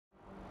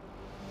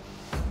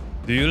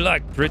Do you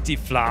like pretty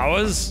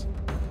flowers?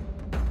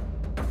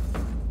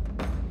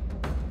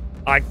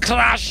 I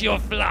clash your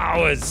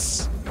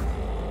flowers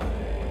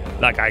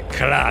like I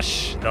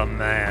clash the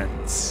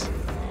man's.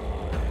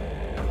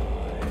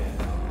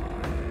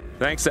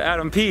 Thanks to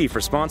Adam P for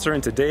sponsoring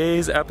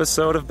today's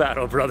episode of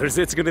Battle Brothers.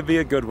 It's going to be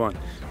a good one.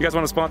 If you guys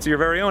want to sponsor your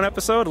very own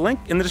episode, link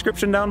in the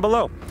description down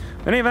below.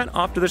 In any event,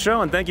 off to the show,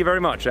 and thank you very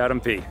much,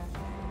 Adam P.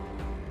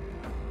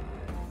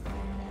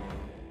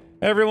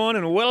 Hey everyone,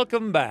 and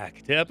welcome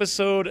back to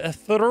episode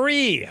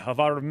 3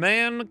 of our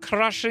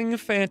man-crushing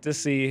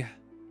fantasy.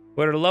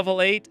 We're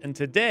level 8, and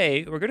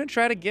today we're going to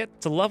try to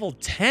get to level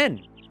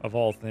 10 of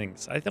all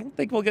things. I don't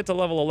think we'll get to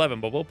level 11,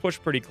 but we'll push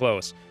pretty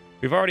close.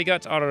 We've already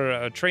got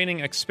our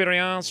training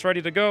experience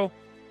ready to go.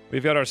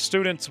 We've got our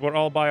students. We're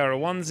all by our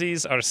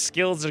onesies. Our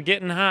skills are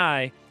getting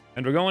high.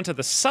 And we're going to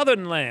the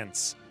Southern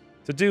Lands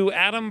to do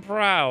Adam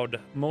proud,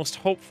 most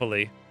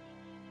hopefully.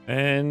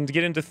 And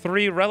get into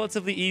 3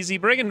 relatively easy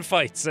brigand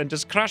fights and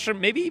just crush them.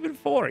 Maybe even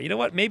 4. You know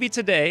what? Maybe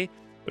today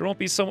there won't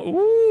be so...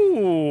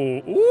 Ooh!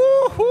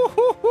 Ooh! Hoo,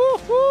 hoo, hoo,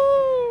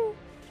 hoo.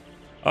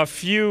 A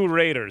few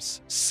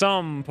raiders.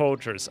 Some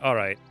poachers. All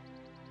right.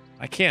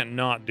 I can't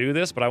not do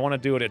this, but I want to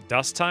do it at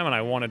dusk time, and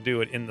I want to do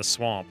it in the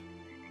swamp.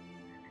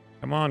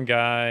 Come on,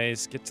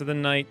 guys. Get to the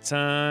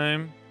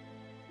nighttime.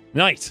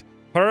 Night.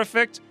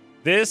 Perfect.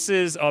 This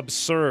is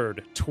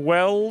absurd.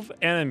 12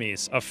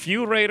 enemies. A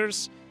few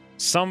raiders,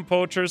 some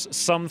poachers,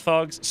 some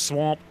thugs,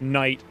 swamp,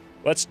 night.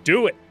 Let's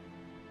do it.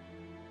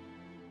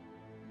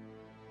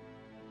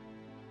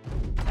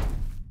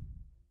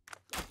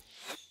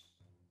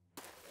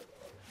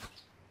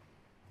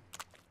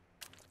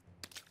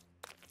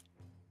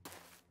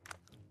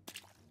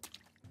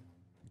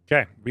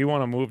 Okay, we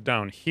want to move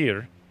down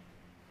here.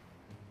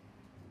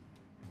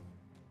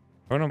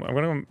 Yeah,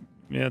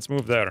 let's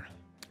move there.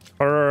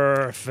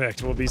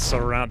 Perfect. We'll be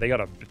surrounded. They got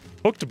a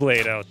hooked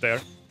blade out there.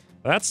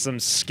 That's some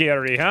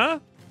scary, huh?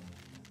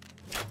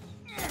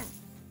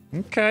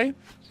 Okay.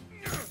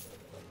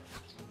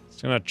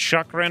 Just gonna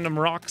chuck random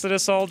rocks at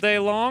us all day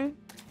long.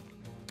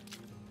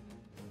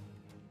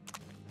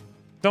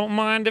 Don't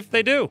mind if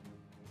they do.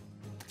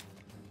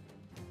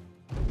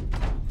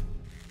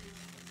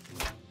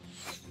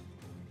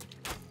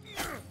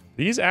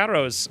 These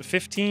arrows,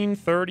 15,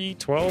 30,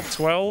 12,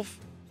 12.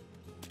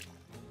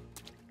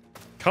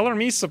 Color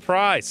me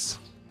surprised.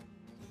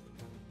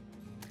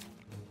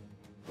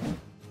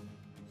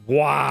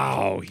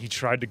 Wow, he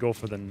tried to go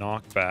for the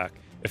knockback.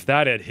 If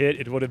that had hit,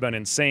 it would have been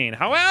insane.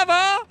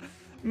 However,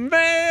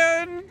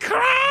 man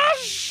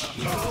crush!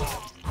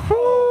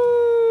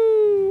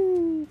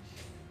 Woo!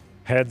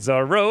 Heads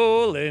are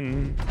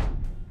rolling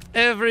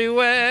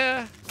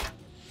everywhere.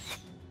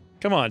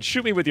 Come on,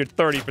 shoot me with your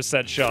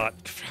 30% shot.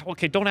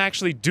 Okay, don't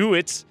actually do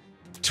it.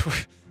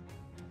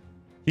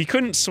 He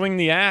couldn't swing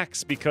the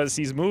axe because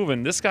he's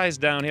moving. This guy's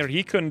down here.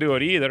 He couldn't do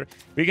it either.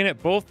 We can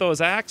hit both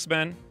those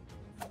axemen.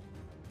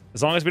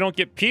 As long as we don't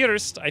get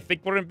pierced, I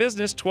think we're in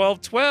business.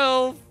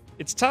 12-12.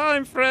 It's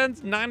time,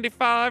 friends.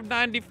 95,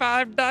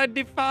 95,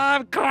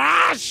 95.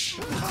 Crash!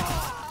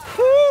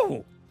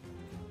 Woo!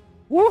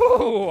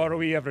 Woo! Are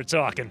we ever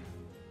talking?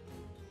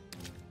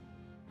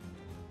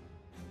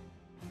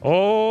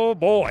 Oh,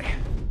 boy.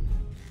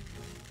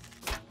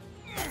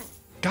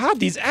 God,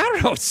 these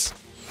arrows.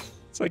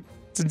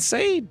 It's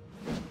insane.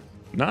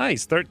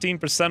 Nice.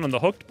 13% on the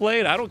hooked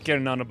blade. I don't care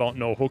none about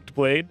no hooked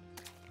blade.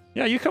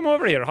 Yeah, you come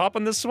over here. Hop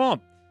in the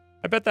swamp.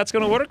 I bet that's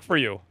going to work for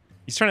you.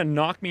 He's trying to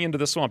knock me into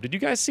the swamp. Did you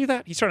guys see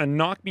that? He's trying to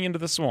knock me into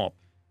the swamp.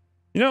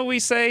 You know what we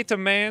say to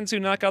mans who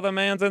knock other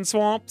mans in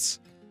swamps?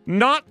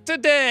 Not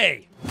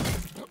today.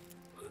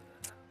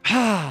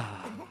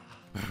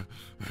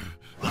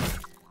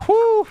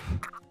 Whew.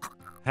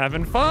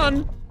 Having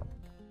fun.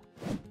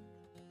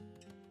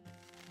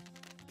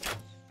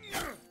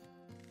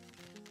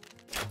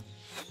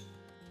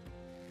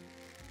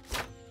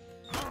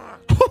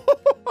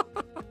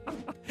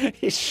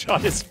 He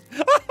shot his...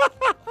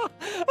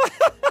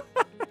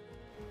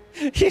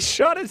 He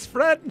shot his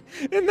friend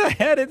in the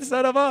head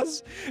instead of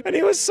us. And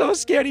he was so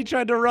scared he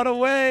tried to run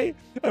away.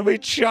 And we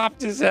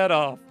chopped his head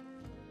off.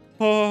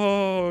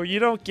 Oh, you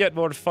don't get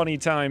more funny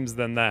times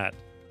than that.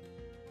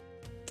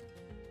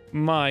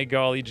 My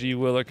golly gee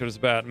willikers,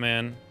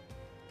 Batman.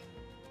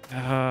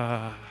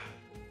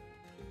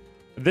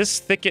 This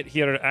thicket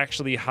here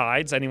actually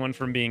hides anyone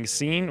from being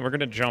seen. We're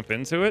going to jump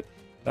into it.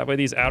 That way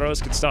these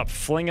arrows can stop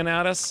flinging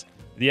at us.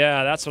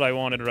 Yeah, that's what I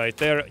wanted right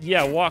there.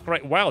 Yeah, walk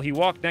right... Wow, he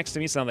walked next to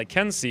me, so now they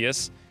can see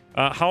us.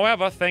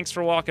 However, thanks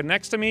for walking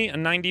next to me. A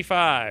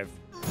 95.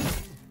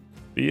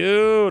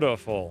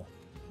 Beautiful.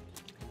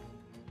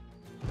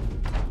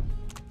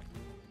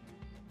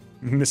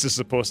 This is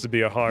supposed to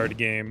be a hard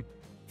game.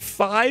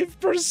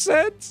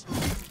 5%?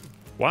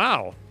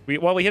 Wow.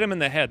 Well, we hit him in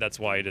the head. That's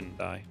why he didn't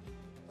die.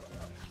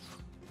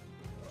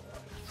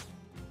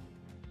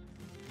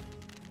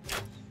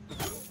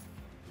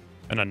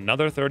 And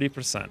another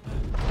 30%.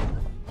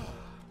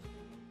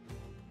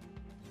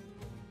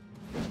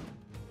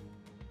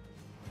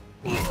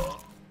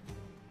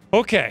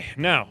 Okay,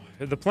 now,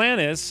 the plan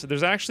is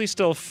there's actually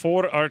still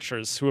 4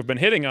 archers who have been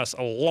hitting us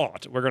a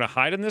lot. We're going to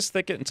hide in this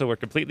thicket until we're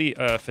completely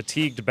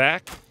fatigued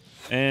back.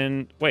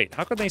 And wait,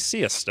 how can they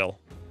see us still?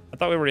 I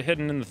thought we were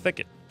hidden in the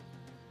thicket.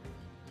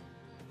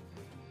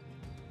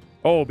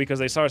 Oh, because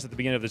they saw us at the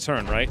beginning of the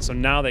turn, right? So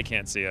now they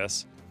can't see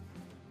us.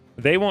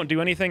 They won't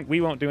do anything, we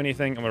won't do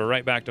anything, and we're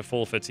right back to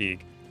full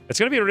fatigue. It's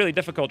going to be really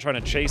difficult trying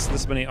to chase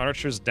this many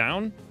archers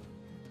down,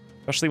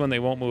 especially when they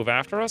won't move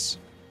after us.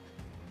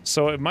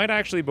 So it might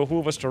actually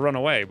behoove us to run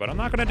away, but I'm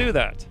not going to do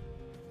that.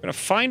 I'm going to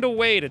find a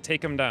way to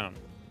take them down.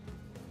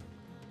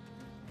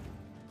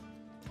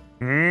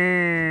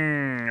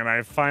 And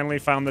I finally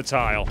found the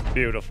tile.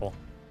 Beautiful.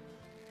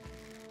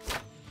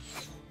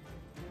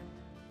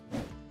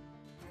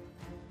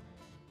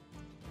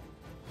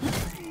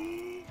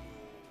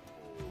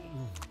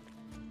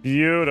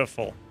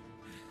 Beautiful.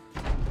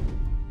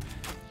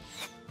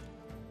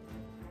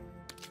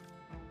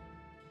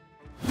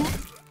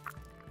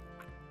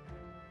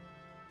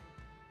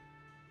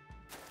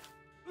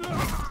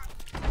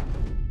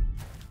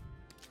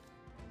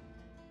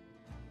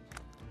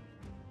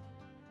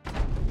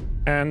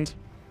 And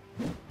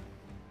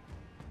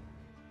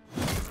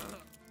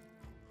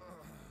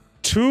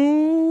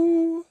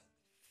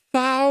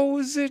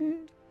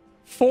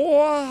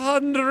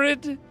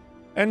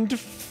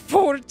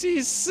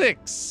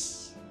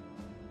 2,446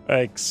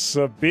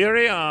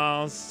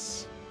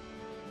 experience.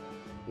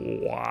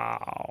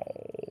 Wow.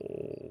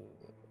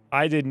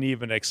 I didn't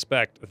even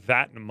expect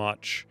that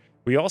much.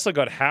 We also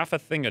got half a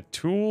thing of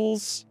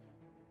tools,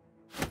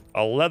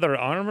 a leather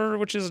armor,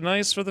 which is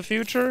nice for the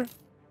future.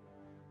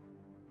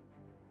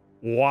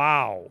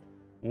 Wow.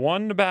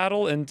 1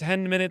 battle and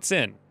 10 minutes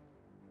in.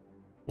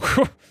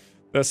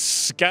 The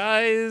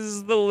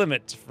sky's the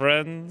limit,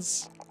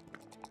 friends.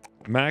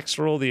 Max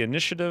roll the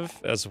initiative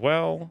as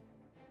well.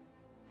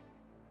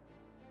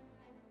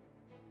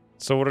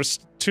 So we're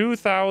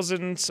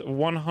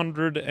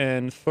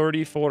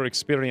 2,134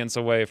 experience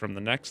away from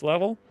the next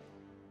level.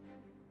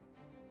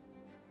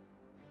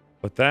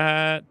 But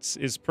that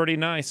is pretty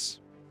nice.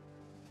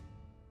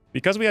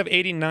 Because we have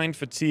 89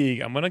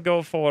 fatigue, I'm going to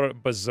go for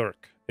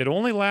Berserk. It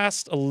only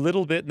lasts a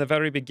little bit in the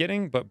very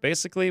beginning, but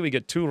basically we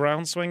get 2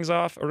 round swings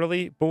off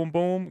early. Boom,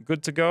 boom.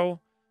 Good to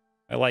go.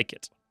 I like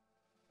it.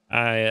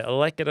 I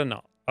like it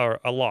a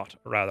lot,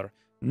 rather.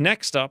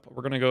 Next up,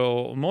 we're going to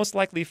go most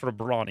likely for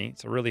Brawny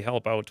to really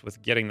help out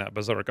with getting that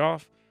Berserk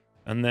off.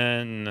 And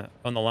then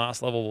on the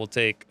last level, we'll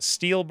take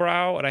Steel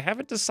Brow. And I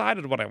haven't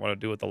decided what I want to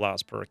do with the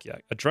last perk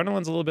yet.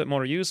 Adrenaline's a little bit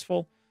more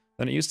useful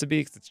than it used to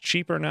be because it's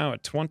cheaper now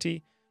at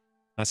 20.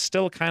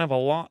 Still kind of a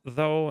lot,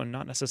 though, and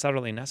not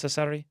necessarily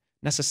necessary.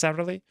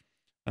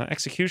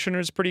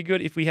 Executioner's pretty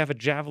good if we have a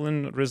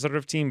Javelin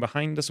reserve team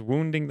behind us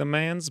wounding the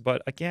mans,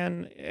 but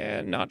again,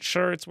 not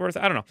sure it's worth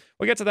it. I don't know.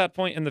 We'll get to that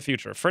point in the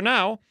future. For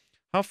now,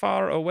 how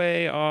far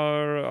away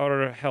are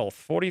our health?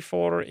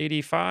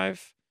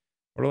 4485.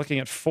 We're looking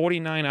at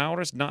 49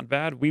 hours. Not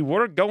bad. We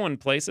were going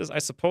places. I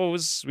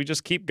suppose we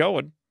just keep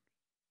going.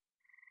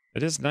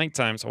 It is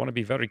nighttime, so I want to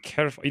be very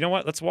careful. You know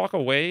what? Let's walk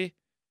away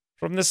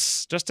from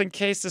this just in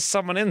case there's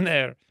someone in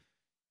there.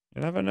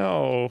 You never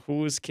know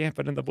who's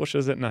camping in the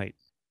bushes at night.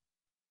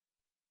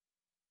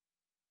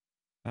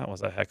 That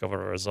was a heck of a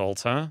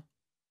result, huh?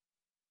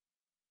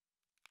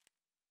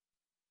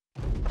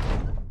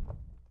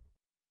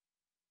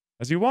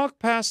 As you walk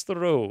past the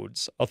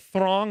roads, a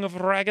throng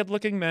of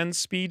ragged-looking men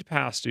speed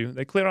past you.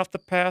 They clear off the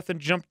path and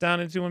jump down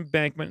into an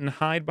embankment and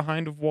hide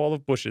behind a wall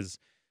of bushes.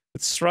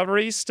 With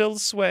shrubbery still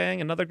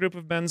swaying, another group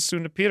of men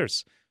soon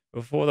appears.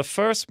 Before the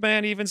first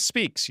man even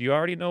speaks, you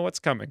already know what's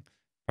coming.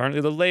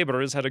 Apparently the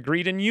laborers had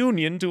agreed in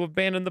union to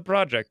abandon the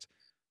project.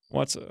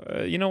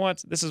 You know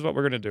what? This is what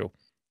we're going to do.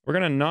 We're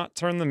going to not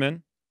turn them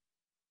in.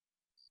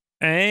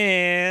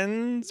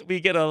 And we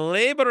get a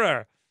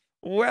laborer.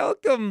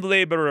 Welcome,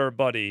 laborer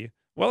buddy.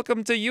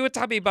 Welcome to you,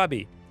 Tubby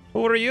Bubby.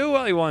 Who are you,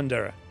 I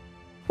wonder?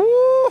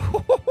 Ooh,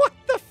 what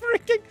the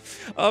freaking...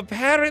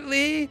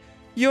 Apparently,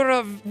 you're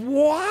a...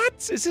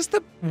 What? Is this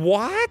the...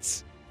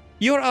 What?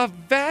 You're a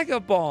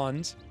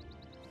vagabond.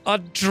 A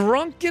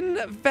drunken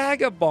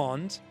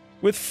vagabond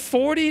with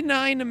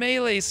 49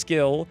 melee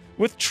skill,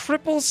 with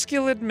triple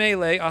skill in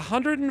melee,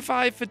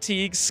 105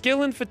 fatigue,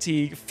 skill and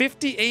fatigue,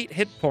 58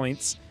 hit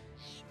points.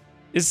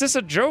 Is this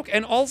a joke?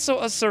 And also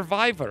a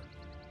survivor.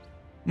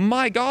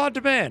 My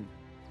god, man.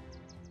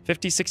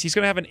 56, he's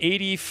going to have an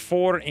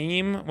 84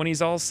 aim when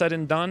he's all said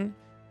and done.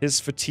 His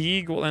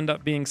fatigue will end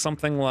up being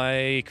something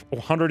like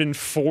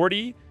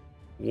 140.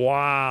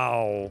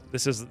 Wow.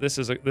 This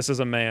is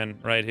a man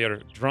right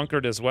here.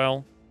 Drunkard as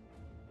well.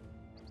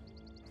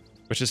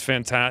 Which is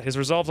fantastic. His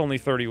resolve's only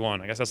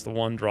 31. I guess that's the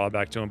one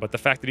drawback to him. But the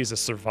fact that he's a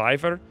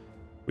survivor,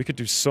 we could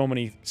do so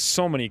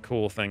many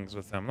cool things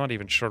with him. I'm not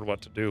even sure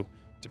what to do,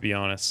 to be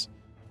honest.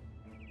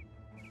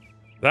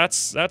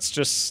 This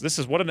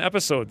is what an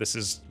episode this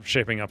is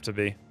shaping up to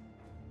be.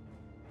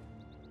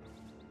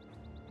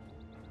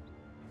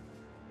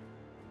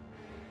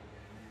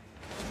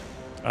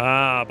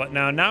 But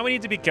now we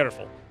need to be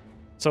careful.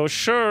 So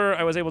sure,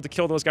 I was able to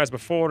kill those guys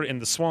before in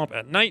the swamp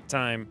at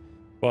nighttime,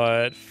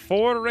 But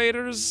 4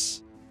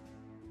 raiders...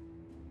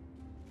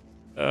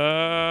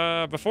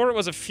 before it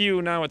was a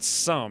few, now it's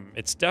some.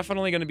 It's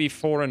definitely going to be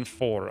 4 and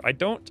 4. I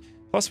don't...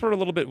 Plus, we're a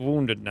little bit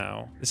wounded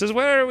now. This is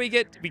where we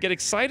get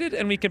excited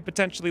and we can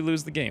potentially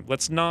lose the game.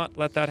 Let's not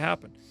let that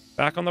happen.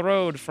 Back on the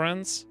road,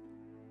 friends.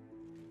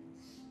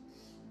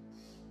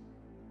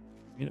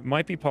 It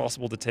might be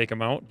possible to take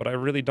him out, but I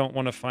really don't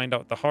want to find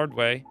out the hard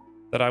way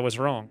that I was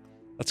wrong.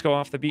 Let's go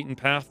off the beaten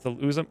path to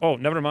lose him. Oh,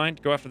 never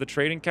mind. Go after the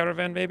trading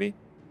caravan, maybe?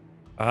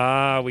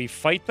 Ah, we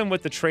fight them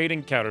with the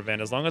trading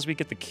caravan. As long as we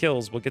get the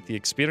kills, we'll get the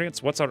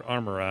experience. What's our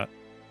armor at?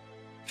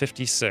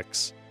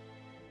 56.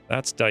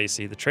 That's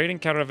dicey. The trading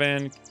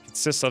caravan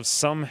consists of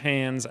some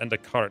hands and a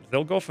cart.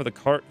 They'll go for the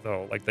cart,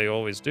 though, like they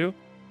always do.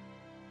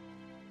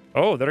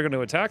 Oh, they're going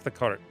to attack the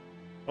cart.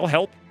 I'll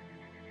help.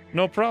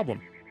 No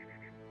problem.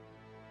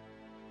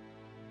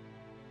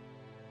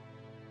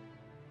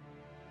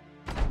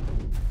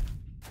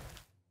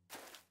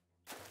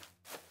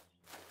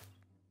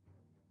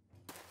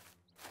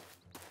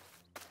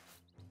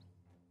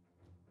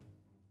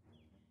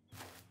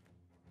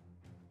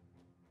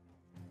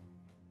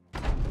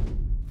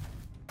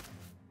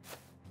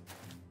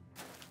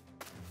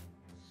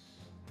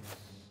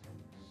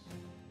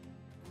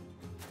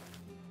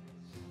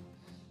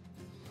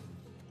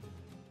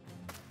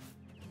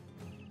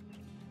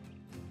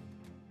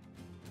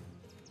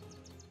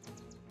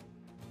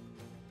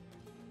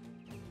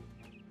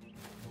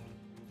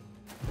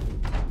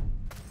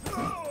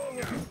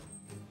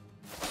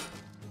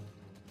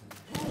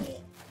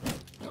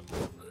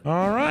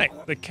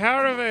 Alright, the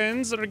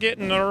caravans are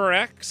getting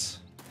wrecked.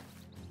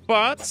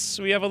 But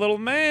we have a little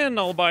man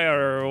all by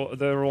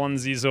the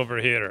onesies over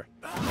here.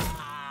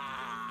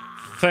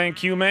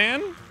 Thank you,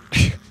 man.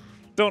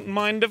 Don't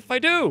mind if I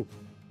do.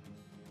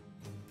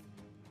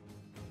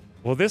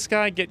 Will this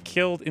guy get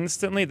killed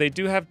instantly? They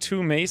do have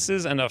 2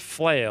 maces and a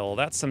flail.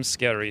 That's some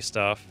scary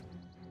stuff.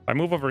 If I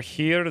move over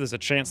here, there's a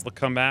chance they'll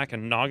come back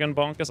and noggin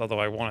bonk us, although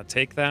I want to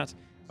take that.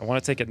 I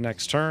want to take it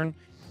next turn.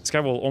 This guy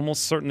will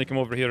almost certainly come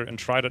over here and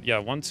try to... Yeah,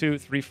 1, 2,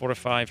 3, 4,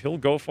 5. He'll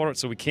go for it,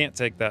 so we can't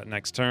take that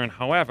next turn.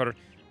 However,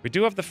 we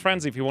do have the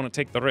frenzy if you want to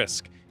take the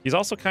risk. He's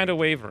also kind of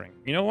wavering.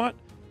 You know what?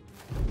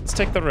 Let's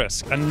take the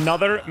risk.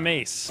 Another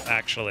mace,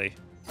 actually.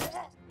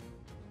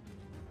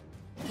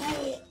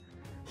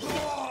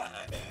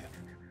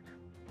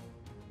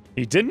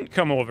 He didn't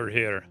come over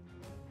here.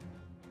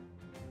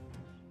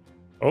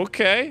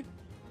 Okay.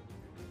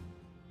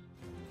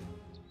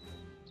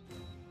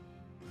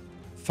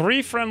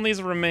 3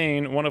 friendlies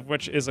remain, one of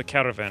which is a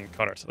caravan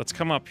cart. Let's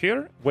come up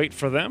here, wait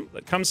for them.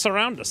 Come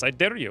surround us, I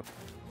dare you.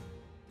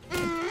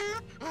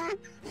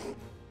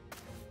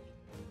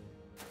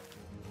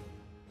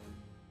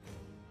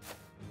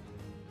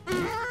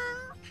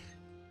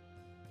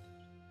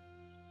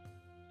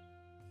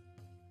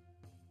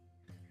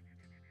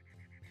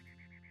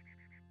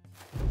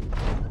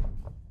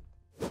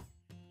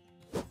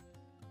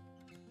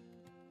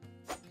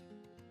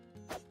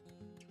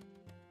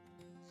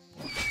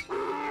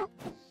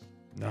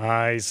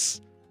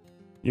 Nice.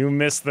 You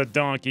missed the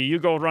donkey. You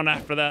go run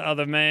after that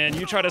other man.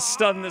 You try to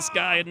stun this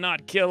guy and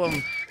not kill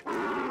him.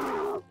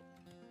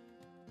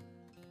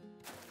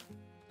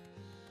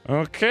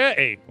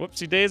 Okay.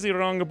 Whoopsie daisy,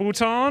 wrong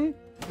bouton.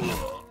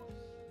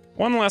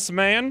 1 less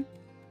man.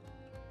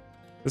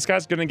 This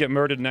guy's gonna get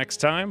murdered next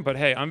time, but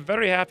hey, I'm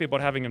very happy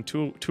about having him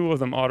two of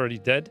them already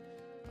dead.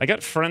 I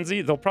got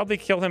frenzy. They'll probably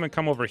kill him and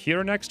come over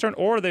here next turn,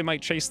 or they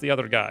might chase the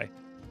other guy.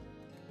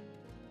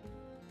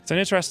 It's an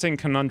interesting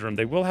conundrum.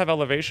 They will have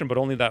elevation, but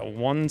only that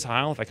 1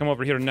 tile. If I come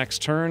over here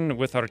next turn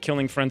with our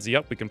killing frenzy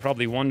up, we can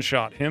probably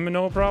one-shot him,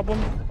 no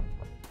problem.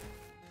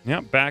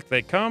 Yep, back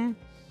they come.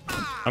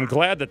 I'm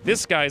glad that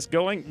this guy's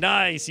going.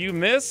 Nice, you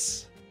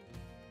miss?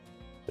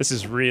 This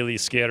is really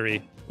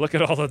scary. Look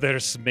at all of their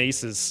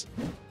maces.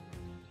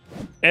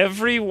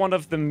 Every one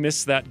of them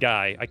missed that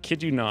guy. I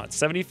kid you not.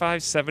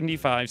 75,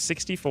 75,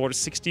 64,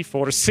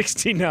 64,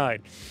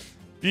 69.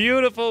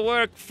 Beautiful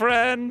work,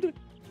 friend.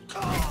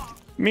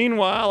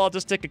 Meanwhile, I'll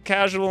just take a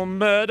casual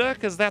murder,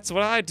 because that's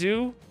what I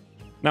do.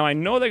 Now, I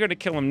know they're going to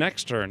kill him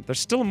next turn. There's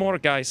still more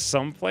guys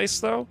someplace,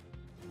 though.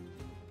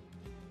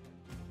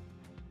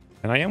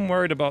 And I am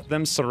worried about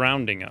them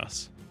surrounding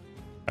us.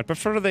 I'd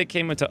prefer they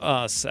came into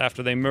us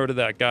after they murdered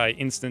that guy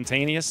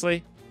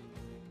instantaneously.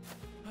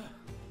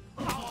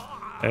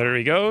 There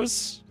he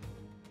goes.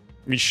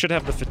 We should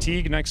have the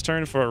fatigue next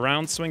turn for a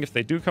round swing if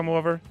they do come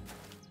over.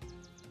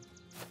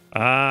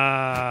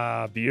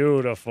 Ah,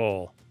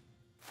 beautiful.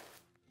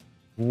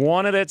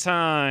 1 at a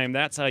time.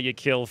 That's how you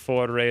kill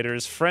 4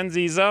 raiders.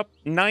 Frenzy's up.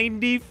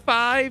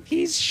 95.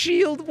 He's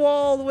shield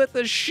walled with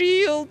a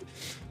shield.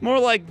 More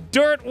like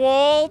dirt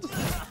walled.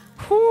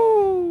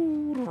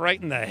 Whoo! Right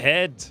in the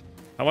head.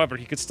 However,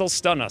 he could still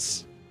stun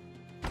us.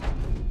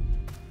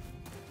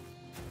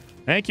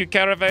 Thank you,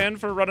 Caravan,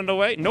 for running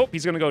away. Nope,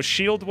 he's going to go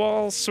shield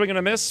wall, swing and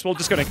a miss. We're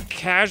just going to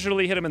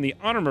casually hit him in the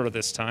armor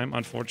this time,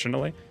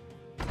 unfortunately.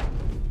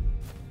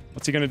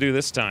 What's he going to do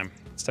this time?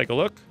 Let's take a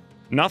look.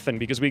 Nothing,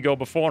 because we go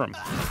before him.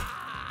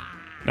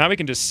 Now we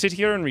can just sit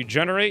here and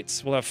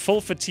regenerate. We'll have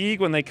full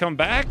fatigue when they come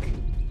back.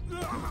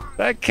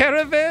 That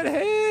caravan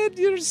head,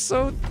 you're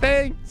so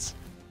thanked.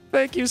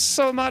 Thank you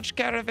so much,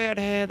 caravan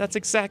head. That's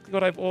exactly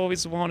what I've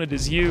always wanted,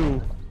 is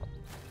you.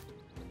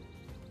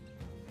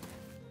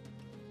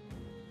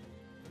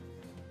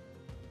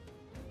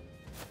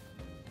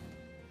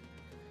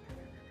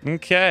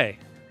 Okay.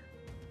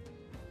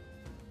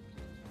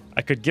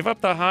 I could give up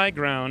the high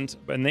ground,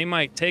 and they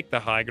might take the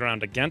high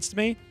ground against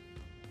me.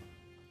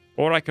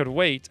 Or I could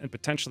wait and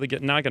potentially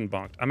get noggin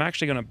bonked. I'm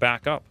actually going to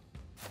back up.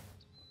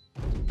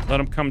 Let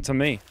them come to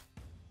me.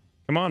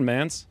 Come on,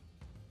 mans.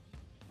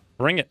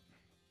 Bring it.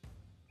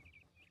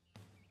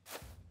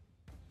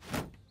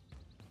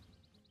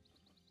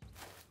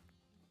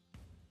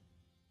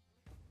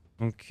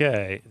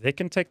 Okay, they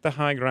can take the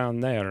high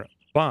ground there,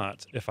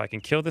 but if I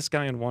can kill this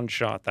guy in one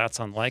shot, that's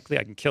unlikely.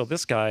 I can kill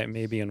this guy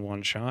maybe in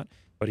one shot,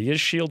 but he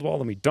is shield wall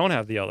and we don't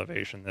have the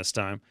elevation this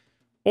time.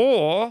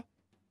 Or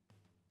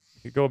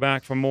we could go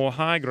back for more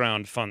high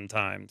ground fun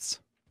times.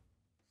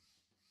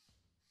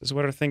 This is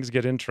where things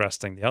get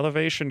interesting. The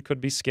elevation could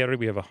be scary.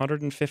 We have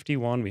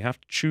 151. We have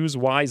to choose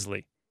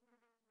wisely.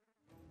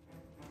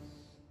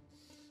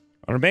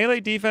 Our melee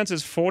defense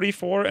is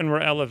 44 and we're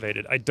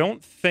elevated. I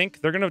don't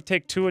think they're going to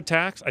take 2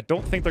 attacks. I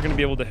don't think they're going to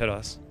be able to hit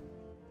us.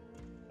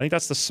 I think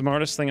that's the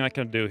smartest thing I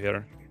can do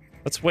here.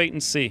 Let's wait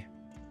and see.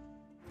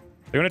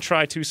 They're going to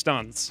try 2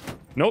 stuns.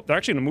 Nope, they're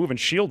actually going to move and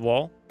shield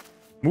wall.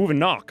 Move and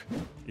knock.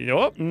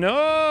 Yup,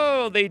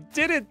 no, they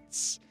did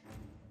it.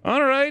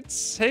 All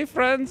right. Hey,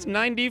 friends,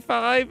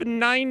 95 and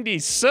 90.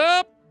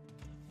 Sup?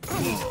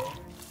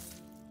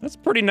 That's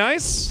pretty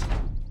nice.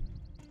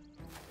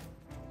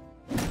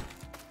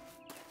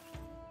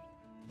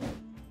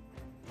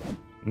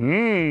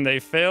 They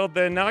failed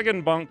their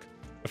noggin bunk.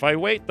 If I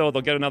wait, though,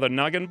 they'll get another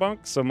noggin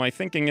bunk. So my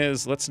thinking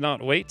is, let's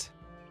not wait.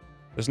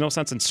 There's no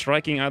sense in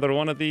striking either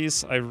one of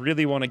these. I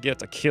really want to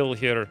get a kill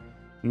here.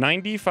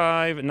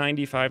 95,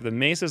 95. The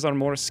maces are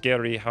more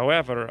scary.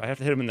 However, I have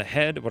to hit him in the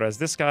head, whereas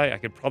this guy, I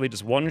could probably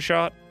just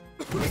one-shot.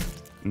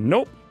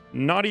 Nope.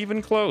 Not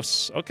even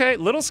close. Okay,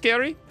 little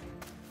scary.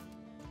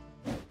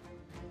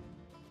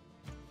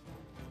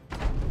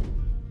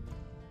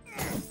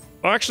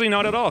 Actually,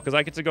 not at all, because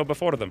I get to go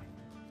before them.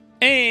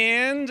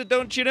 And,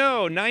 don't you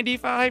know,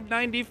 95,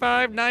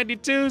 95,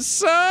 92,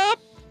 sup?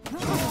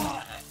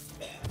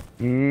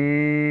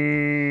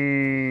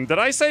 Did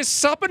I say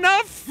sup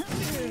enough?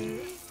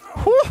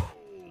 Whew.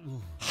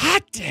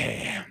 Hot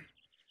damn.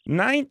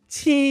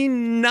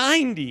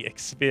 1990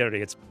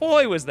 experience.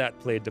 Boy, was that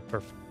played to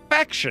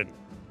perfection.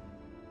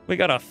 We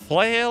got a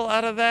flail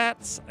out of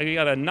that. We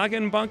got a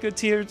noggin bunker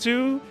tier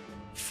 2.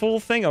 Full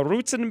thing of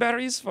roots and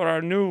berries for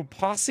our new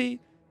posse.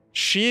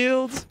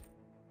 Shield.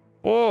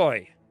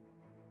 Boy.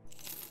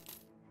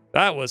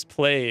 That was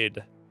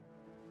played.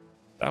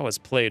 That was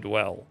played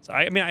well.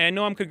 I mean, I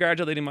know I'm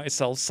congratulating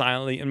myself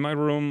silently in my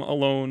room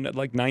alone at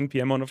like 9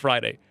 p.m. on a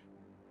Friday.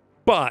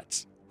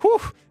 But, whew,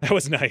 that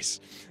was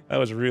nice. That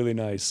was really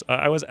nice.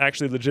 I was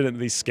actually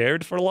legitimately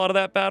scared for a lot of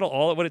that battle.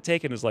 All it would have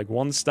taken is like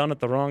 1 stun at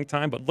the wrong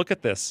time. But look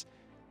at this.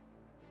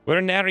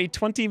 We're nary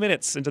 20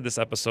 minutes into this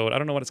episode. I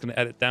don't know what it's going to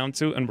edit down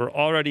to. And we're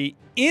already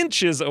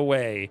inches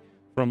away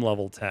from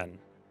level 10.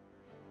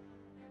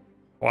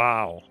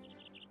 Wow.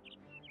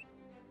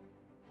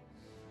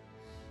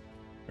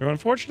 We've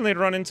unfortunately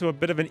run into a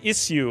bit of an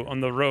issue on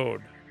the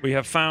road. We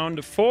have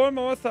found 4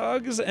 more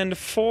thugs and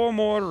 4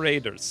 more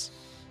raiders.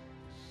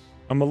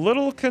 I'm a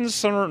little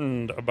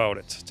concerned about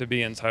it, to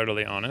be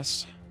entirely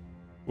honest.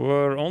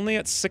 We're only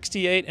at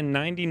 68 and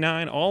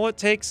 99. All it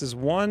takes is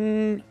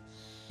 1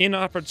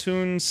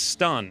 inopportune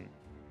stun.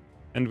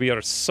 And we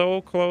are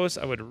so close.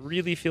 I would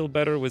really feel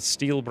better with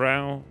Steel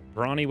Brow.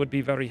 Brawny would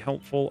be very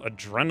helpful.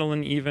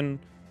 Adrenaline even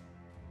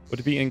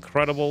would be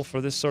incredible for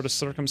this sort of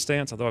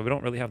circumstance. Although we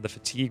don't really have the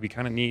fatigue. We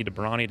kind of need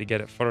Brawny to get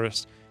it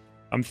first.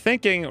 I'm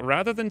thinking,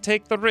 rather than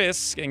take the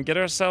risk and get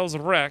ourselves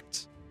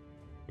wrecked,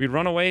 we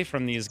run away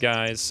from these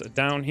guys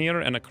down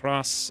here and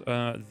across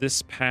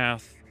this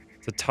path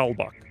to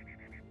Talbuk.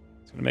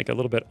 It's going to make it a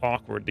little bit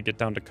awkward to get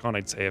down to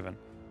Königshaven.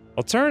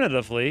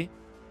 Alternatively,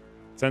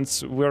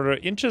 since we're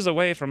inches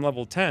away from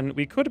level 10,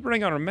 we could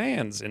bring our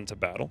mans into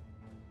battle.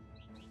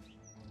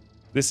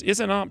 This is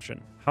an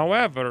option.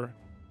 However,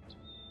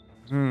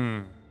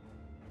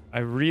 I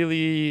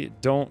really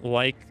don't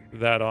like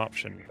that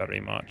option very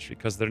much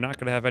because they're not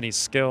going to have any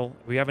skill.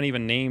 We haven't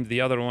even named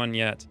the other one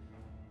yet.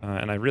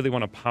 And I really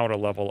want to power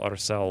level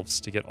ourselves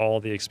to get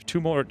all the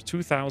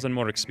 2,000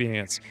 more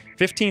experience.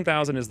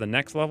 15,000 is the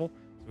next level.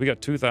 If we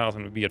got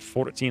 2,000, we'd be at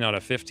 14 out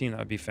of 15. That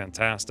would be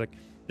fantastic.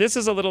 This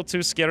is a little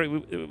too scary.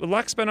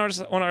 Luck's been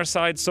on our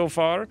side so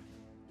far.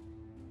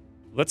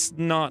 Let's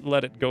not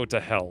let it go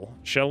to hell,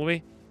 shall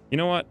we? You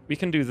know what? We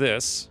can do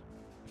this.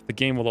 If the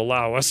game will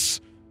allow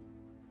us.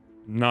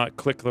 Not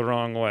click the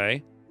wrong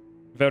way.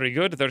 Very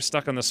good. They're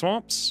stuck in the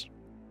swamps.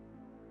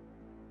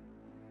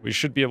 We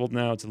should be able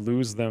now to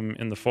lose them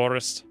in the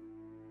forest.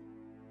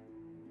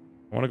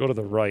 I want to go to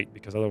the right,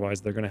 because otherwise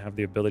they're going to have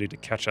the ability to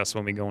catch us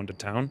when we go into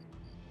town.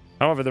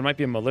 However, there might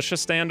be a militia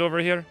stand over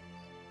here.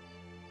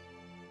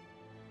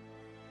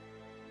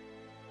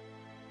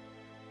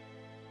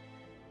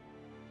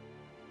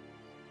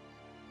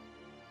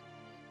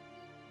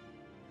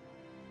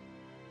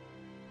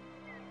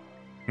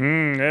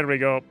 There we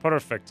go.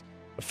 Perfect.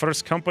 The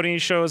first company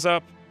shows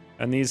up,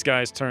 and these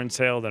guys turn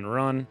tail and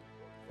run.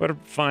 We're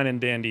fine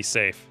and dandy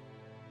safe.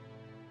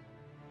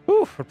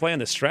 Whew, we're playing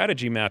the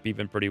strategy map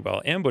even pretty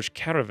well. Ambush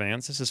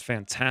caravans. This is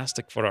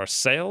fantastic for our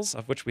sales,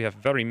 of which we have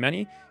very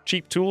many.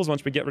 Cheap tools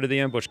once we get rid of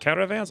the ambush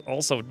caravans.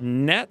 Also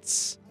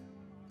nets.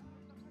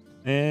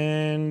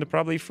 And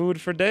probably food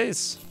for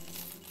days.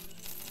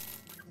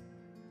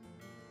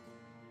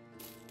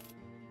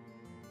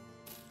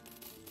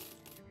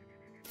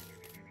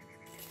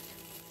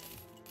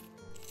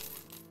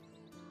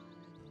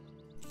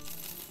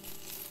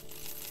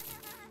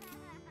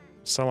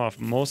 Sell off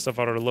most of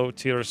our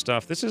low-tier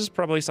stuff. This is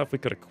probably stuff we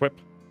could equip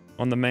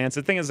on the mans.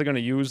 The thing is, they're going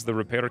to use the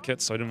repair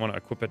kit, so I didn't want to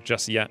equip it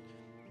just yet.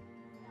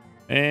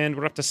 And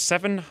we're up to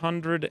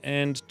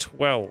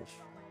 712.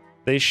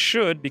 They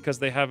should, because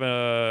they have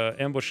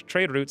ambush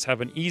trade routes, have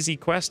an easy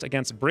quest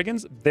against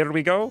brigands. There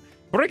we go.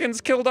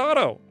 Brigands killed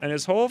Otto and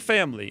his whole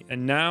family,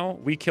 and now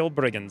we kill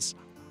brigands.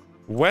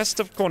 West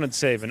of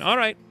Koningshaven. All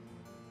right.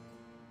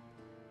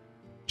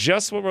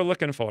 Just what we're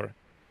looking for.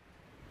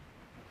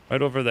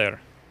 Right over there.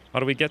 How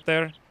do we get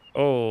there?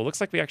 Oh,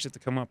 looks like we actually have to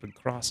come up and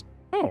cross.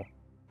 Oh,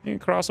 you can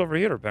cross over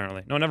here,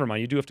 apparently. No, never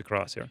mind. You do have to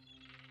cross here.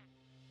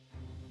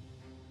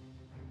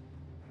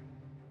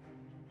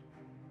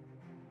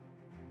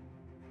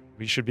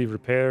 We should be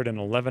repaired in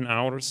 11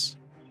 hours.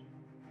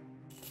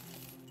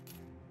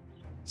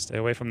 Stay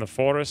away from the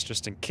forest,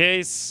 just in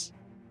case.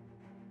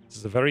 This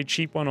is a very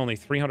cheap one, only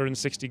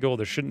 360 gold.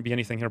 There shouldn't be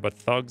anything here but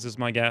thugs, is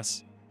my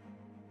guess.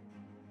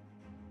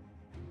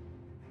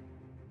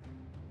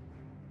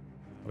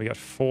 We got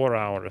 4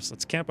 hours.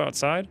 Let's camp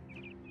outside.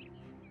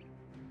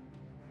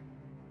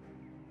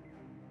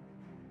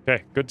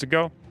 Okay, good to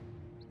go.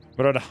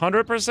 We're at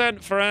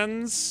 100%,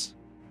 friends.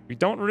 We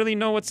don't really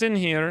know what's in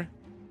here.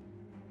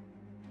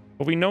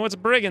 But we know it's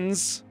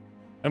brigands.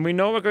 And we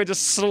know we're going to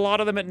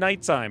slaughter them at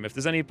nighttime. If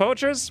there's any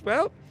poachers,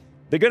 well,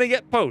 they're going to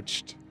get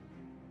poached.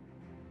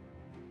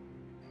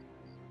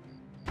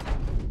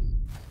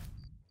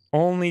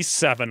 Only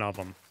 7 of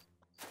them.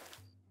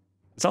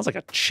 It sounds like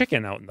a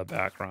chicken out in the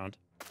background.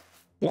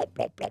 Blop,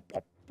 blop, blop,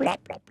 blop, blop,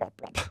 blop, blop,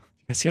 blop. You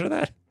guys hear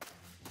that?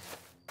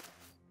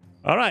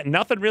 All right,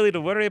 nothing really to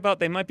worry about.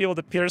 They might be able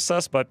to pierce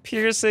us, but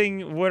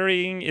piercing,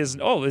 worrying is...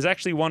 Oh, there's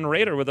actually one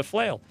raider with a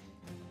flail.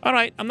 All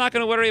right, I'm not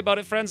going to worry about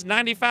it, friends.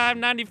 95,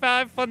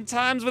 95, fun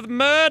times with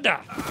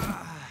murder.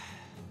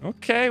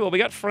 Okay, well, we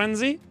got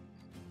Frenzy.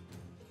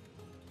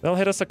 They'll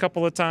hit us a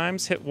couple of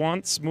times. Hit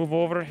once, move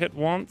over, hit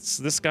once.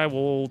 This guy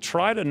will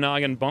try to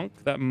noggin bunk.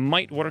 That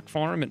might work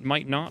for him. It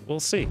might not. We'll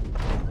see.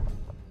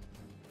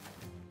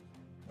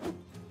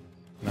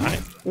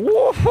 Nice.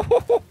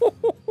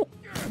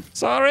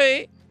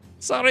 Sorry.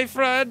 Sorry,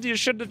 friend. You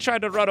shouldn't have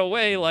tried to run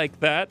away like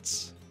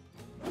that.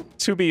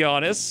 To be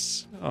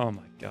honest. Oh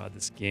my god,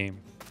 this game.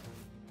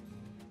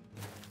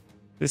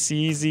 This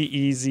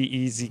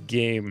easy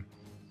game.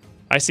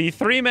 I see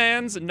 3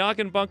 mans,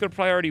 noggin bunker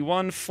priority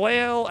 1,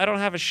 flail. I don't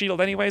have a shield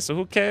anyway, so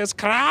who cares?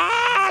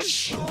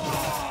 Crash!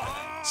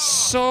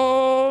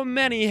 So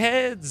many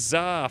heads.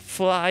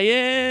 Fly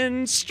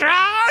in.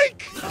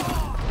 Strike!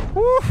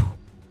 Woo!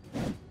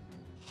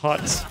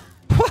 Hot.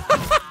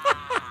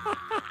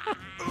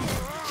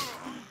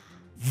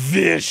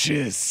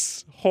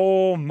 Vicious.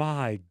 Oh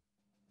my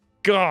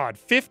god.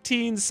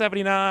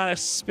 1579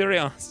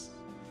 experience.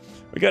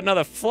 We got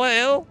another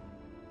flail.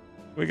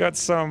 We got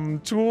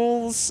some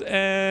tools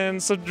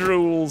and some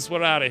drools.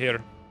 We're out of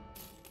here.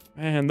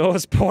 Man,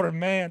 those poor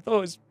man.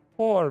 Those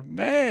poor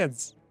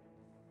mans.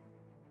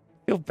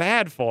 Feel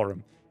bad for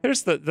him.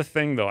 Here's the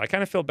thing, though. I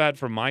kind of feel bad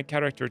for my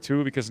character,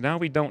 too, because now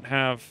we don't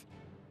have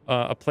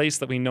a place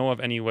that we know of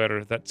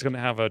anywhere that's going to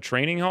have a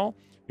training hall.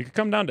 We could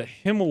come down to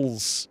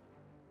Himmelsburg?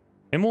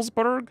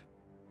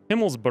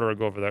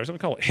 Himmelsburg over there. So we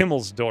call it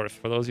Himmelsdorf,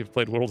 for those who've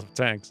played World of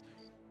Tanks.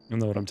 You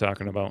know what I'm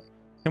talking about.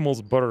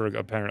 Himmelsburg,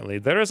 apparently.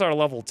 There's our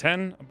level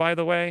 10, by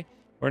the way.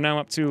 We're now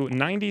up to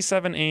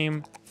 97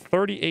 aim,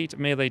 38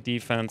 melee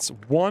defense,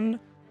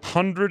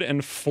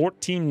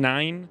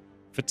 149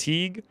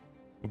 fatigue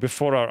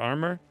before our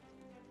armor.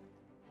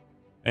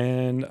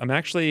 And I'm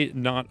actually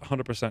not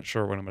 100%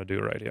 sure what I'm going to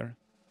do right here.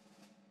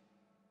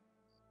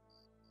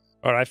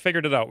 All right, I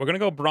figured it out. We're going to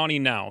go brawny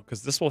now,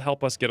 because this will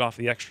help us get off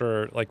the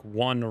extra, like,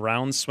 1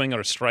 round swing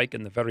or strike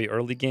in the very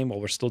early game while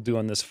we're still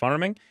doing this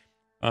farming.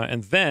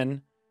 And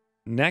then,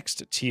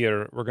 next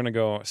tier, we're going to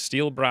go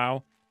Steel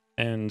Brow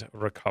and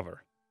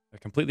Recover. I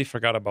completely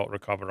forgot about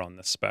Recover on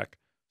this spec.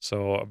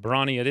 So,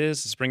 brawny it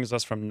is. This brings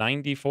us from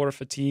 94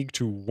 fatigue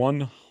to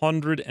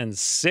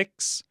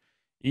 106.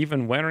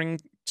 Even wearing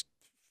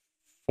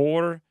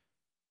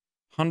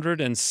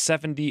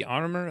 470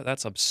 armor.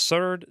 That's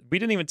absurd. We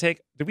didn't even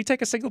take... Did we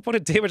take a single point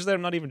of damage there?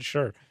 I'm not even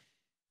sure.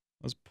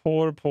 Those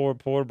poor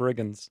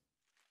brigands.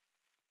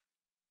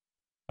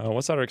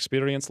 What's our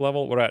experience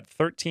level? We're at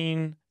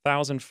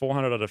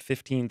 13,400 out of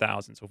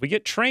 15,000. So if we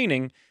get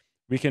training,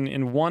 we can,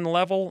 in 1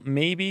 level,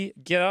 maybe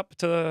get up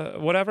to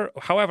whatever.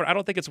 However, I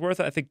don't think it's worth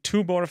it. I think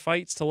 2 more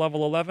fights to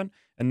level 11.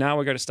 And now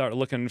we're going to start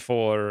looking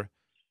for...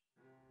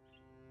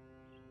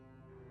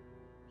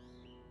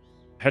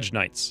 Hedge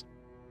Knights.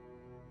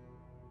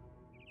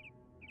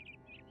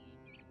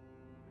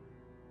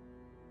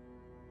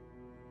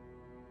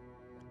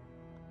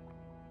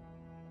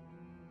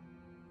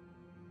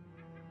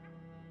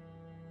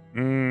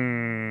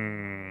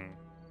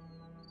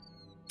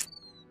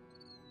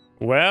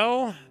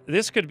 Well,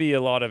 this could be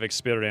a lot of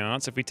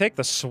experience. If we take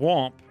the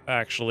swamp,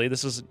 actually,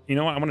 this is... You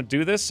know what? I'm going to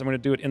do this. I'm going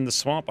to do it in the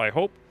swamp, I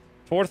hope.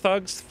 4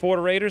 thugs, 4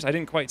 raiders. I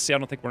didn't quite see. I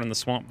don't think we're in the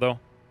swamp, though.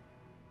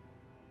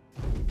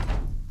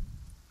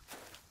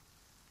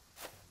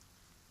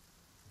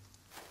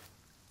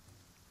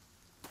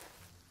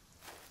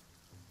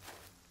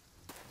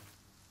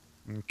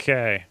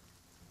 Okay.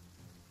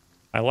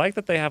 I like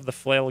that they have the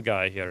flail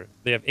guy here.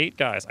 They have 8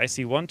 guys. I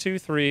see 1, 2,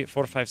 3,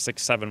 4, 5,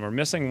 6, 7. We're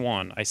missing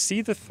 1. I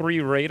see the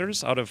 3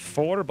 raiders out of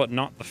 4, but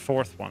not the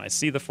 4th one. I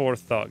see the 4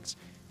 thugs.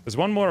 There's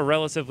one more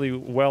relatively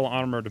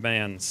well-armored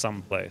man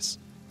someplace.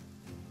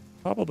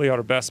 Probably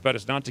our best bet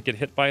is not to get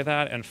hit by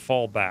that and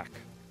fall back.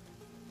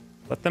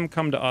 Let them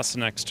come to us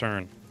next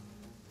turn.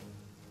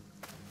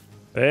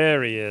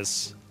 There he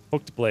is.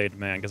 Hooked blade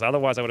man, because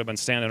otherwise I would have been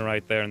standing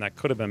right there and that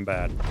could have been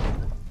bad.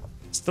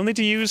 Still need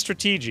to use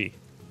strategy.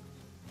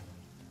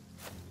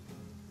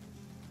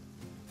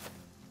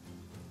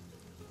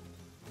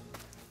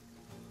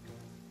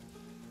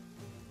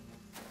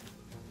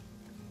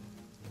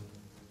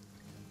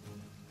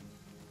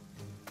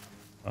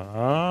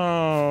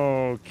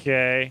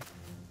 Okay.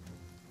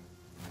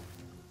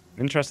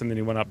 Interesting that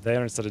he went up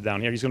there instead of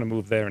down here. He's going to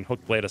move there and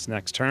hook blade us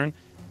next turn.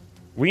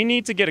 We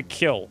need to get a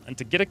kill. And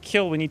to get a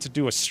kill, we need to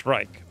do a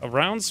strike. A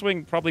round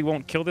swing probably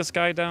won't kill this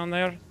guy down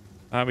there.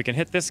 We can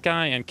hit this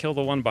guy and kill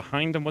the one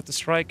behind him with the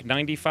strike.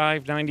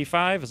 95,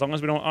 95. As long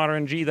as we don't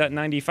RNG that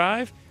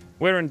 95,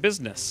 we're in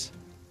business.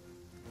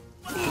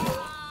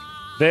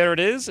 There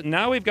it is.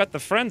 Now we've got the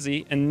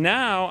frenzy, and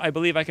now I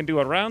believe I can do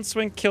a round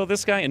swing, kill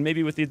this guy, and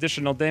maybe with the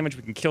additional damage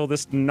we can kill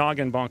this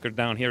noggin bonker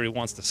down here who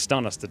wants to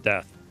stun us to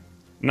death.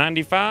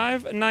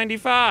 95,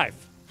 95.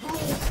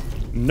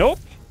 Nope.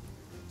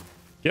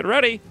 Get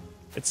ready.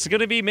 It's going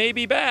to be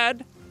maybe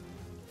bad.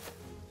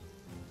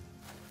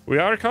 We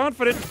are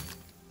confident.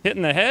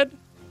 Hitting the head.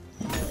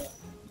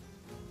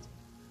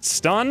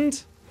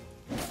 Stunned.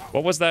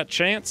 What was that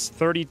chance?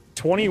 30,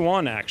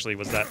 21 actually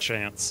was that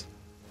chance.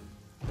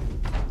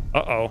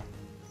 Uh-oh.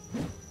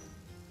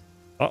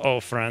 Uh-oh,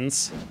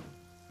 friends.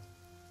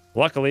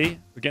 Luckily,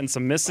 we're getting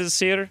some misses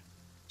here.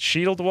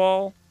 Shield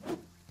wall.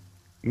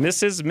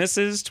 Misses,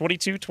 misses.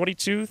 22,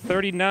 22,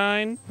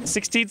 39,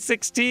 16,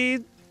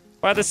 16.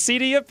 By the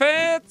seat of your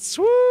pants.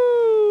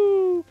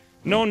 Woo!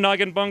 No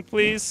noggin bunk,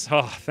 please.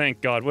 Oh,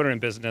 thank God. We're in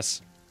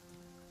business.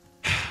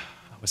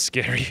 That was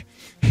scary.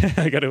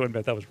 I got to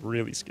admit, that was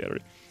really scary.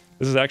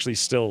 This is actually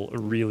still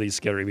really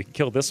scary. We can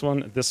kill this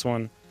one, this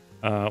one.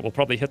 We'll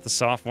probably hit the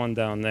soft one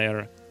down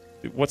there.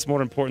 What's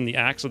more important, the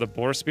axe or the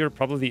boar spear?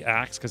 Probably the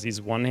axe, because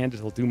he's one-handed.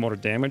 He'll do more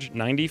damage.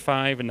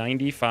 95,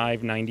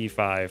 95,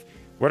 95.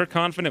 We're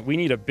confident we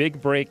need a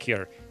big break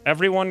here.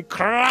 Everyone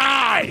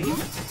cry!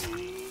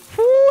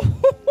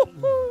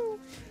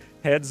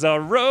 Heads are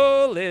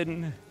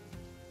rolling.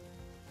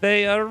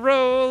 They are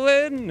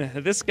rolling.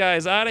 This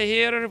guy's out of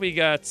here. We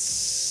got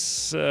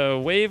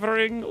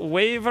wavering,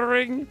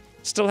 wavering.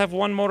 Still have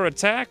one more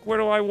attack. Where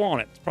do I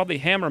want it? Probably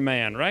Hammer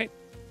Man, right?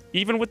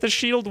 Even with the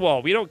shield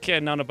wall. We don't care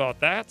none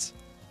about that.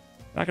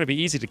 Not going to be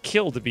easy to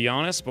kill, to be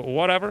honest, but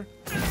whatever.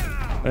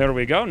 There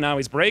we go. Now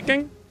he's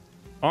breaking.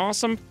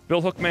 Awesome.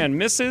 Bill Hookman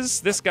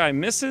misses. This guy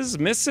misses.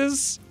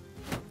 Misses.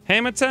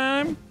 Hammer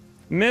time.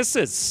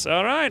 Misses.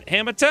 All right.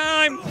 Hammer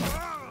time.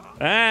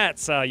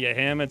 That's how you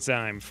hammer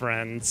time,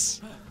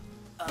 friends.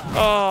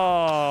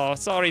 Oh,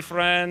 sorry,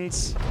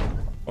 friends.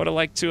 Would have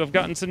liked to have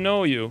gotten to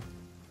know you.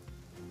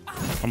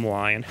 I'm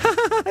lying.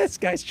 This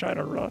guy's trying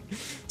to run.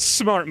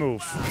 Smart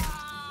move.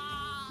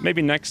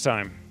 Maybe next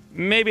time.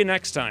 Maybe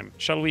next time.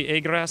 Shall we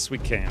Agrass? We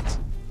can't.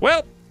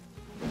 Well,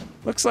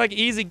 looks like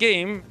easy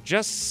game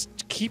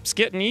just keeps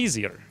getting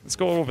easier. Let's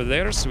go over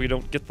there so we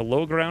don't get the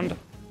low ground.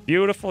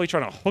 Beautiful. He's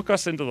trying to hook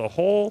us into the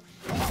hole.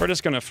 We're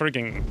just going to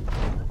frigging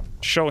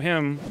show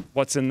him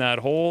what's in that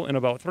hole in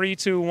about 3,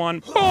 2,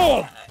 1.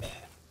 Oh!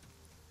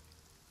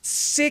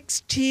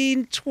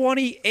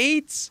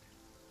 1628?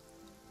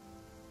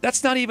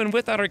 That's not even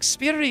with our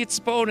experience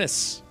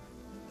bonus.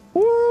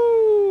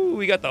 Woo!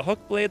 We got the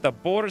hook blade, the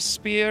boar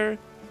spear,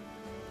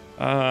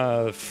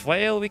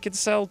 flail we could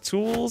sell,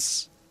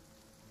 tools.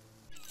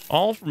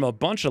 All from a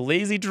bunch of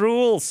lazy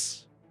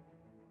drools.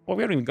 Well,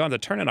 we haven't even gone to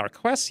turn in our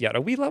quests yet.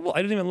 Are we level?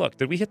 I didn't even look.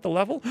 Did we hit the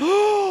level?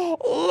 Level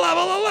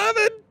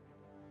 11!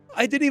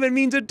 I didn't even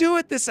mean to do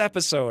it this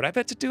episode. I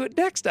bet to do it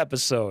next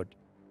episode.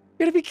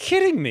 You're gonna be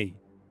kidding me.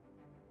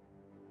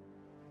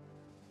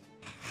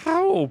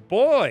 Oh,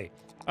 boy.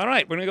 All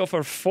right, we're going to go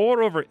for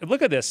 4 over...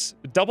 Look at this.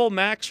 Double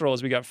max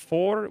rolls. We got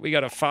 4, we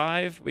got a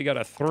 5, we got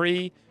a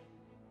 3.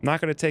 I'm not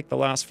going to take the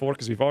last 4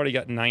 because we've already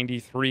got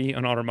 93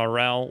 on our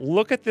morale.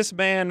 Look at this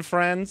man,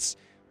 friends.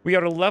 We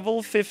are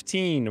level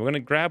 15. We're going to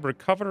grab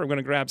Recover. We're going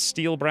to grab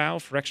Steel Brow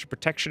for extra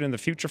protection in the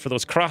future for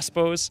those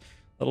crossbows.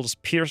 That'll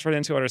just pierce right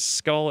into our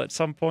skull at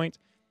some point.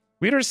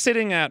 We are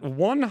sitting at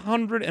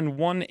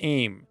 101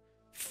 aim,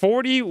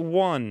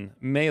 41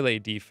 melee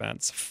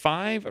defense,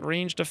 5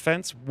 range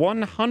defense,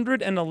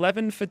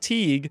 111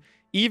 fatigue,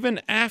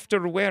 even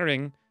after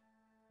wearing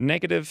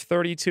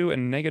 -32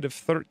 and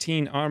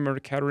 -13 armor,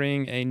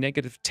 carrying a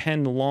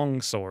 -10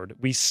 longsword.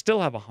 We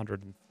still have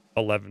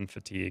 111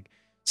 fatigue,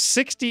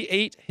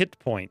 68 hit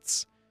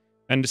points.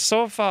 And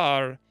so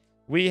far,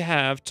 we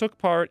have took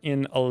part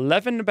in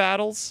 11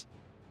 battles,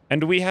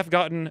 and we have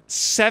gotten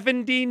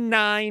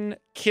 79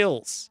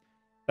 kills.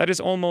 That is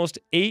almost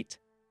 8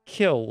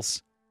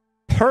 kills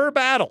per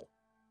battle.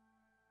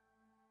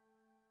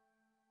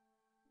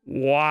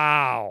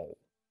 Wow.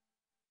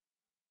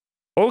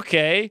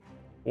 Okay.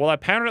 Well,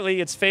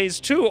 apparently it's phase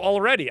 2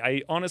 already.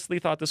 I honestly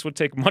thought this would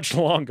take much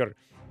longer.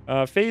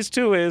 Phase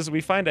 2 is we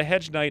find a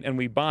hedge knight and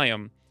we buy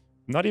him.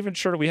 I'm not even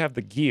sure we have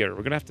the gear. We're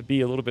going to have to be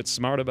a little bit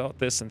smart about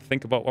this and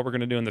think about what we're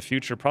going to do in the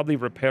future. Probably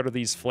repair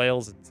these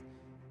flails.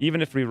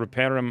 Even if we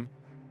repair them,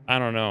 I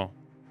don't know.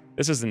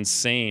 This is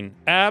insane.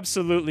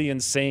 Absolutely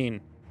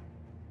insane.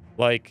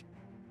 Like,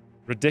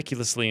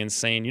 ridiculously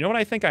insane. You know what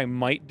I think I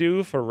might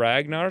do for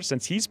Ragnar,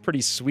 since he's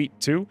pretty sweet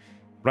too?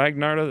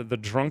 Ragnar, the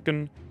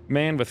drunken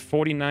man with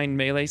 49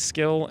 melee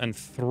skill and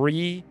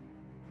 3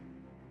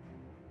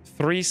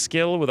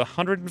 skill with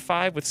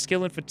 105 with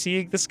skill and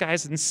fatigue. This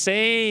guy's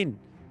insane.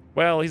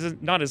 Well, he's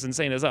not as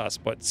insane as us,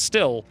 but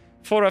still,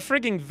 for a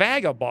frigging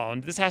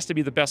vagabond, this has to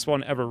be the best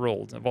one ever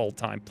rolled of all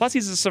time. Plus,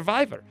 he's a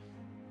survivor.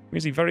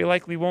 Means he very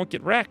likely won't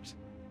get wrecked.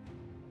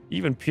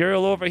 Even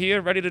Puriel over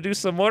here, ready to do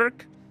some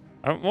work.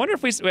 I wonder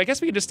if I guess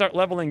we could just start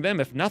leveling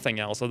them if nothing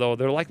else, although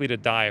they're likely to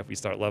die if we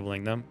start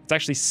leveling them. It's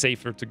actually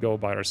safer to go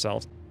by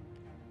ourselves.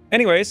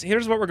 Anyways,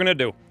 here's what we're going to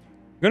do.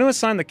 We're going to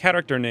assign the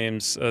character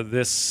names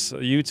this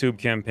YouTube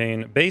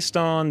campaign based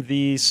on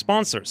the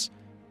sponsors.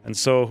 And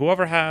so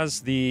whoever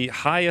has the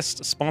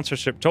highest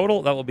sponsorship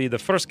total, that will be the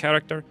first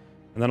character.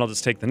 And then I'll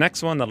just take the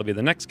next one, that'll be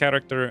the next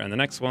character, and the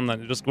next one.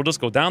 We'll just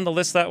go down the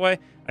list that way.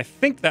 I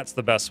think that's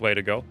the best way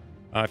to go.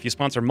 If you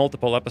sponsor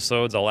multiple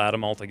episodes, I'll add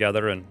them all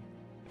together, and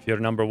if you're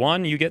number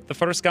 1, you get the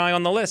first guy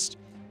on the list.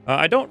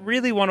 I don't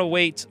really want to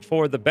wait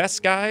for the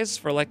best guys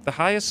for, like, the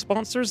highest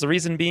sponsors. The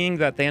reason being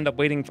that they end up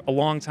waiting a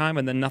long time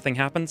and then nothing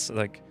happens.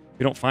 Like,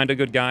 we don't find a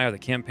good guy or the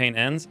campaign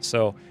ends.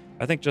 So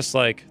I think just,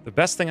 like, the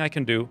best thing I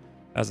can do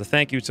as a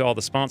thank you to all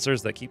the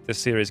sponsors that keep this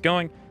series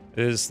going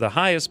is the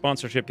highest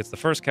sponsorship gets the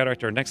first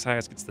character, next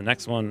highest gets the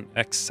next one,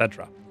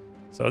 etc.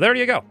 So there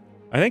you go.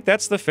 I think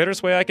that's the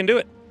fittest way I can do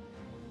it.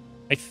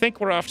 I think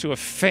we're off to a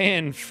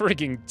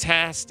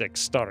fan-frigging-tastic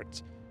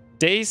start.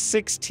 Day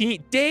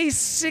 16. Day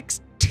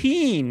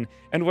 16!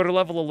 And we're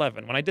level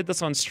 11. When I did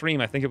this on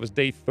stream, I think it was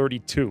day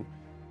 32.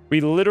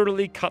 We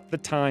literally cut the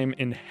time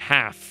in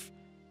half.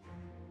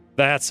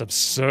 That's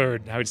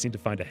absurd. Now we just need to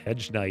find a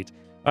hedge knight.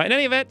 In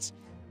any event,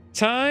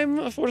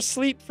 time for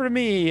sleep for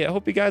me. I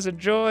hope you guys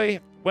enjoy.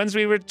 When's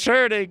we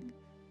returning?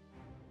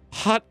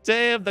 Hot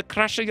day of the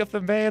crushing of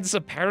the mans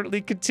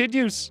apparently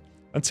continues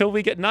until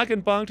we get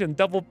noggin bonked and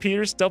double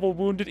pierced, double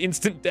wounded,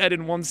 instant dead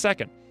in 1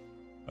 second.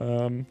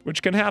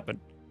 Which can happen.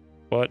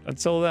 But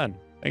until then,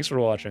 thanks for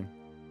watching,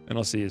 and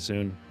I'll see you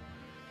soon.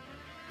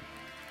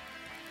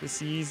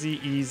 This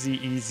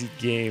easy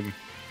game.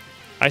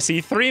 I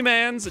see 3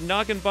 mans,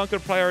 noggin bunker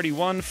priority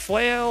 1,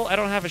 flail. I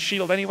don't have a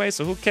shield anyway,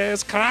 so who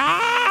cares?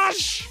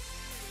 Crash!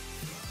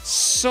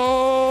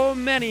 So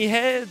many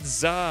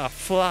heads.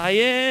 Fly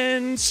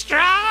in,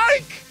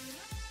 strike!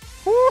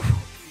 Woo!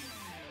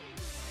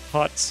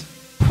 Hot.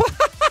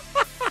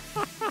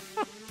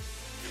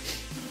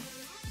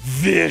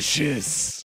 Vicious.